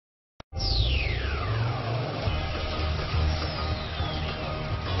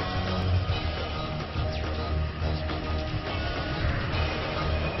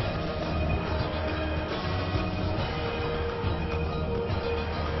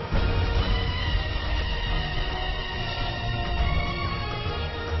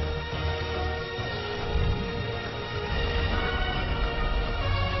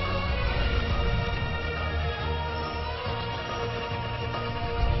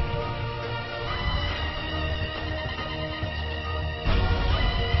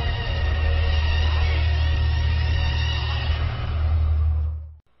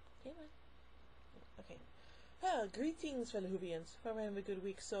Greetings, fellow Whovians. Hope you're having a good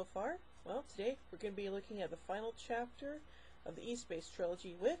week so far. Well, today we're going to be looking at the final chapter of the E-Space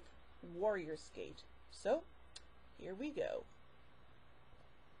trilogy with Warrior's Gate. So, here we go.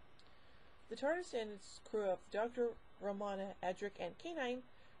 The TARDIS and its crew of Dr. Romana, Adric, and K9,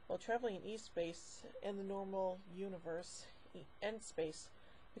 while traveling in E-Space and the normal universe, N-Space,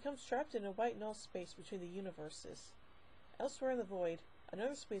 becomes trapped in a white null space between the universes. Elsewhere in the void,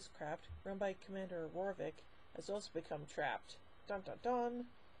 another spacecraft, run by Commander Rorvik, has also become trapped. Dun dun dun!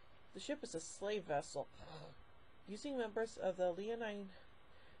 The ship is a slave vessel, using members of the Leonine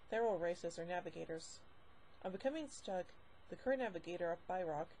Theral race as their navigators. On becoming stuck, the current navigator,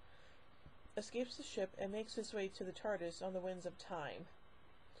 Byrock, escapes the ship and makes his way to the TARDIS on the winds of time.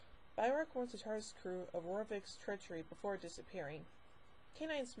 Byrock warns the TARDIS crew of Rorvik's treachery before disappearing.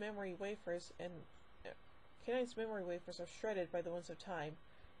 K9's memory wafers are shredded by the winds of time,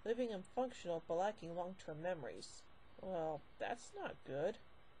 leaving him functional but lacking long-term memories. Well, that's not good.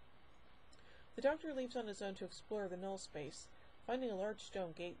 The Doctor leaves on his own to explore the null space, finding a large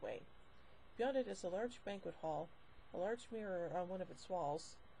stone gateway. Beyond it is a large banquet hall, a large mirror on one of its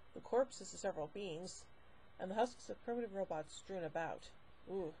walls, the corpses of several beings, and the husks of primitive robots strewn about.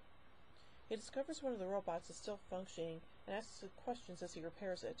 Ooh. He discovers one of the robots is still functioning and asks questions as he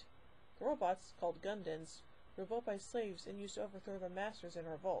repairs it. The robots, called Gundans, were built by slaves and used to overthrow their masters in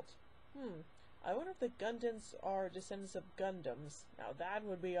revolt. I wonder if the Gundans are descendants of Gundams. Now that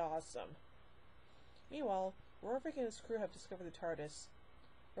would be awesome. Meanwhile, Rorvik and his crew have discovered the TARDIS.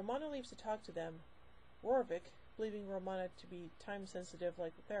 Romana leaves to talk to them. Rorvik, believing Romana to be time-sensitive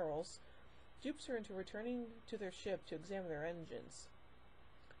like the Therals, dupes her into returning to their ship to examine their engines.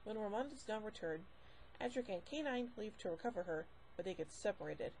 When Romana does not return, Adric and K9 leave to recover her, but they get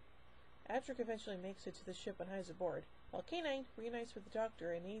separated. Adric eventually makes it to the ship and hides aboard, while K9 reunites with the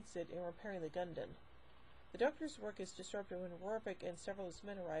Doctor and aids it in repairing the Gundan. The Doctor's work is disrupted when Rorvik and several of his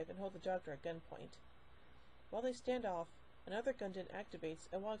men arrive and hold the Doctor at gunpoint. While they stand off, another Gundan activates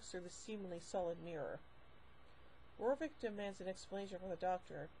and walks through the seemingly solid mirror. Rorvik demands an explanation from the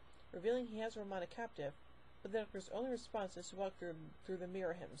Doctor, revealing he has Romana captive, but the Doctor's only response is to walk through the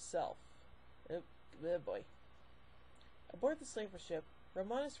mirror himself. Oh boy. Aboard the slaver ship,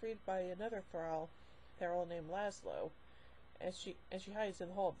 Romana is freed by another Theral named Laszlo, as she hides in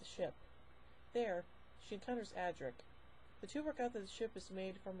the hull of the ship. There, she encounters Adric. The two work out that the ship is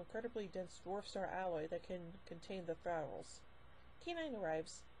made from incredibly dense dwarf star alloy that can contain the Therals. K9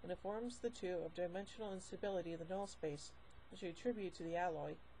 arrives and informs the two of dimensional instability in the null space, which they attribute to the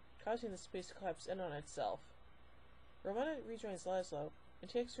alloy, causing the space to collapse in on itself. Romana rejoins Laszlo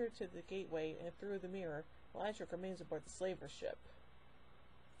and takes her to the gateway and through the mirror, while Adric remains aboard the slaver ship.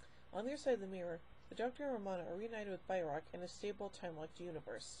 On the other side of the mirror, the Doctor and Romana are reunited with Byrock in a stable, time-locked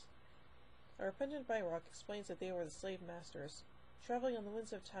universe. A repentant Byrock explains that they were the slave masters, traveling on the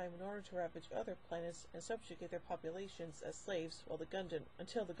winds of time in order to ravage other planets and subjugate their populations as slaves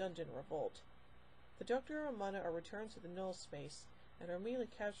until the Gundan revolt. The Doctor and Romana are returned to the null space and are immediately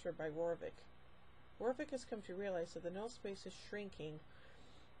captured by Rorvik. Rorvik has come to realize that the null space is shrinking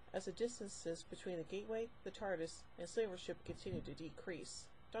as the distances between the gateway, the TARDIS, and slaver ship continue to decrease.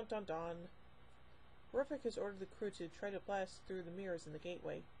 Dun dun dun! Rorvik has ordered the crew to try to blast through the mirrors in the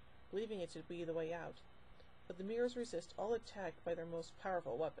gateway, believing it to be the way out, but the mirrors resist all attack by their most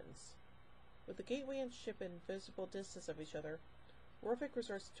powerful weapons. With the gateway and ship in visible distance of each other, Rorvik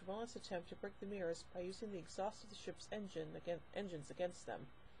resorts to one last attempt to break the mirrors by using the exhaust of the ship's engines against them.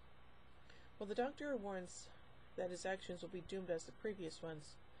 While the Doctor warns that his actions will be doomed as the previous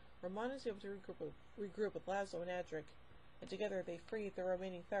ones, Romana is able to regroup with Laszlo and Adric, and together they free the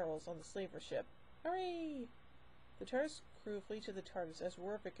remaining Therals on the slaver ship. Hooray! The TARDIS crew flee to the TARDIS as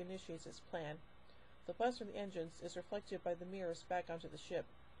Rorvik initiates his plan. The blast from the engines is reflected by the mirrors back onto the ship,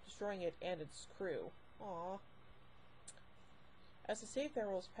 destroying it and its crew. Aww. As the saved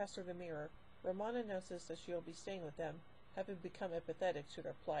Therals pass through the mirror, Romana announces that she will be staying with them, having become apathetic to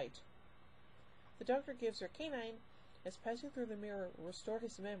their plight. The Doctor gives her K9, as passing through the mirror will restore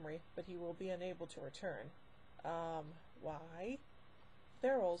his memory, but he will be unable to return. Why?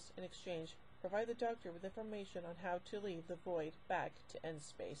 Therals, in exchange, provide the Doctor with information on how to leave the void back to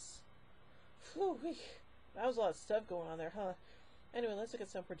N-Space. Phew, that was a lot of stuff going on there, huh? Anyway, let's look at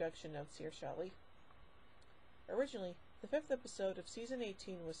some production notes here, shall we? Originally, the 5th episode of Season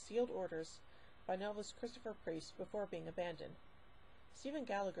 18 was Sealed Orders by novelist Christopher Priest before being abandoned. Stephen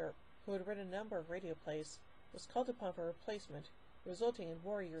Gallagher, who had written a number of radio plays, was called upon for replacement, resulting in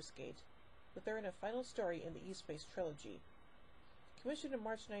Warrior's Gate, the third and final story in the E-Space trilogy. Commissioned in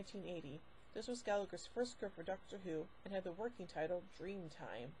March 1980, this was Gallagher's first script for Doctor Who and had the working title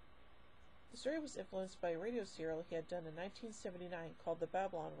Dreamtime. The story was influenced by a radio serial he had done in 1979 called The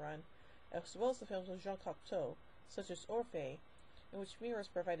Babylon Run, as well as the films of Jean Cocteau, such as Orphée, in which mirrors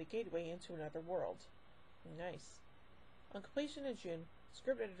provide a gateway into another world. Nice. On completion in June,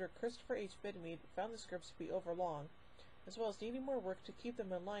 script editor Christopher H. Bidmead found the scripts to be overlong, as well as needing more work to keep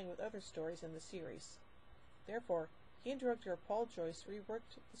them in line with other stories in the series. Therefore, he and director Paul Joyce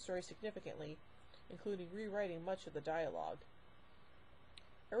reworked the story significantly, including rewriting much of the dialogue.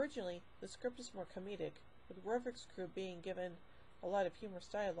 Originally, the script is more comedic, with Rorvik's crew being given a lot of humorous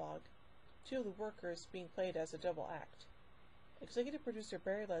dialogue, two of the workers being played as a double act. Executive producer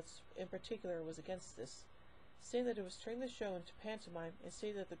Barry Letts, in particular, was against this, saying that it was turning the show into pantomime and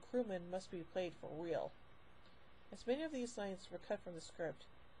stated that the crewmen must be played for real. As many of these lines were cut from the script,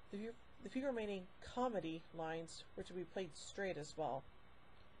 the few remaining comedy lines were to be played straight as well.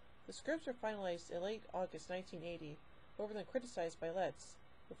 The scripts were finalized in late August 1980, but were then criticized by Letts,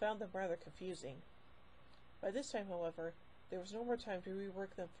 who found them rather confusing. By this time, however, there was no more time to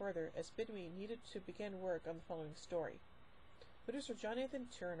rework them further, as Bidmead needed to begin work on the following story. Producer Jonathan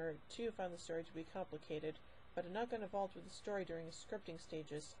Turner, too, found the story to be complicated, but had not gotten involved with the story during his scripting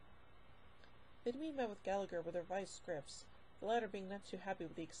stages. Bidmead met with Gallagher with revised scripts, the latter being not too happy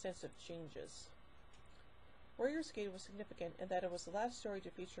with the extensive changes. Warrior's Gate was significant in that it was the last story to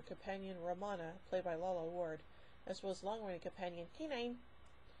feature companion Romana, played by Lalla Ward, as well as long-running companion K9.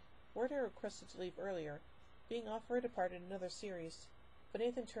 Ward had requested to leave earlier, being offered a part in another series, but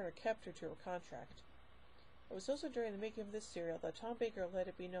Nathan Turner kept her to her contract. It was also during the making of this serial that Tom Baker let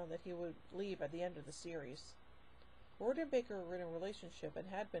it be known that he would leave at the end of the series. Ward and Baker were in a relationship and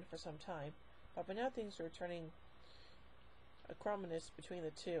had been for some time, but by now things were turning acrimonious between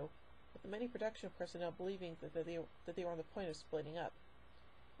the two, with many production personnel believing that they were on the point of splitting up.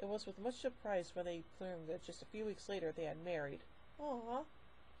 It was with much surprise when they learned that just a few weeks later they had married. Aww.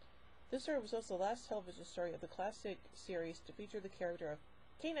 This story was also the last television story of the classic series to feature the character of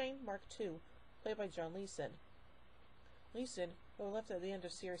K9 Mark II, played by John Leeson. Leeson, who left at the end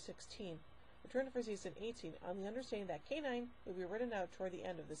of Series 16, returned for Season 18 on the understanding that K9 would be written out toward the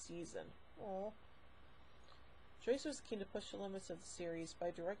end of the season. Aww. Joyce was keen to push the limits of the series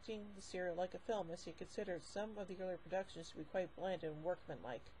by directing the serial like a film, as he considered some of the earlier productions to be quite bland and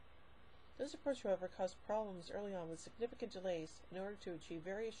workmanlike. This approach, however, caused problems early on with significant delays in order to achieve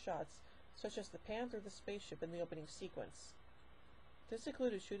various shots, such as the pan through the spaceship in the opening sequence. This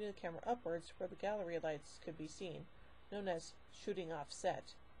included shooting the camera upwards where the gallery lights could be seen, known as shooting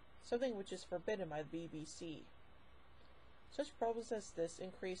offset, something which is forbidden by the BBC. Such problems as this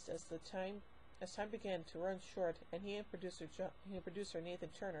increased as time began to run short, and he and producer Nathan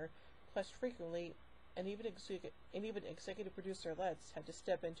Turner clashed frequently, and even executive producer Letts had to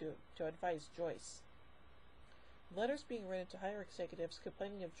step in to advise Joyce. Letters being written to higher executives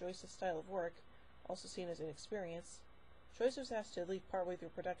complaining of Joyce's style of work, also seen as inexperience, Joyce was asked to leave partway through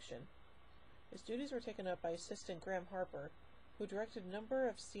production. His duties were taken up by assistant Graham Harper, who directed a number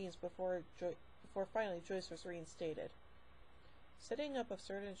of scenes before finally Joyce was reinstated. Setting up of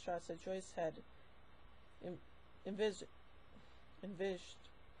certain shots that Joyce had envisaged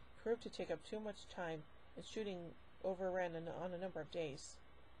proved to take up too much time, and shooting overran on a number of days.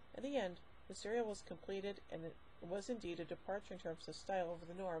 In the end, the serial was completed, and it was indeed a departure in terms of style over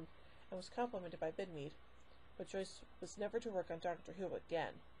the norm, and was complimented by Bidmead, but Joyce was never to work on Doctor Who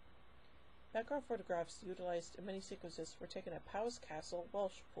again. Background photographs utilized in many sequences were taken at Powys Castle,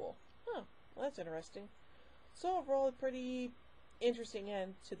 Welshpool. Huh, well that's interesting. So overall, a pretty interesting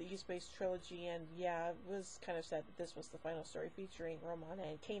end to the East Base trilogy, and yeah, it was kind of sad that this was the final story featuring Romana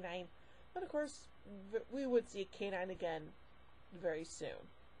and K9, but of course, we would see K9 again very soon,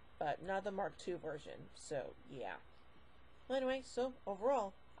 but not the Mark II version, so yeah. Well, anyway, so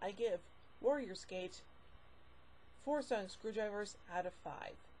overall, I give Warrior's Gate 4 sonic screwdrivers out of 5.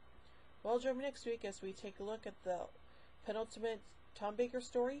 Well, join me next week as we take a look at the penultimate Tom Baker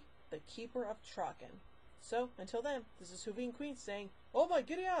story, The Keeper of Traken. So, until then, this is Hoovine Queen saying, "Oh my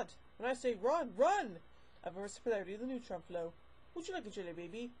giddy aunt! When I say run, run! I've a similarity of the neutron flow. Would you like a jelly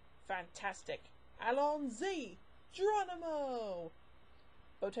baby? Fantastic! Allons-y! Geronimo!"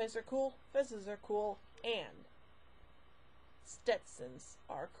 Bow ties are cool, fezzes are cool, and Stetsons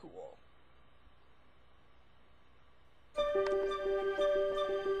are cool.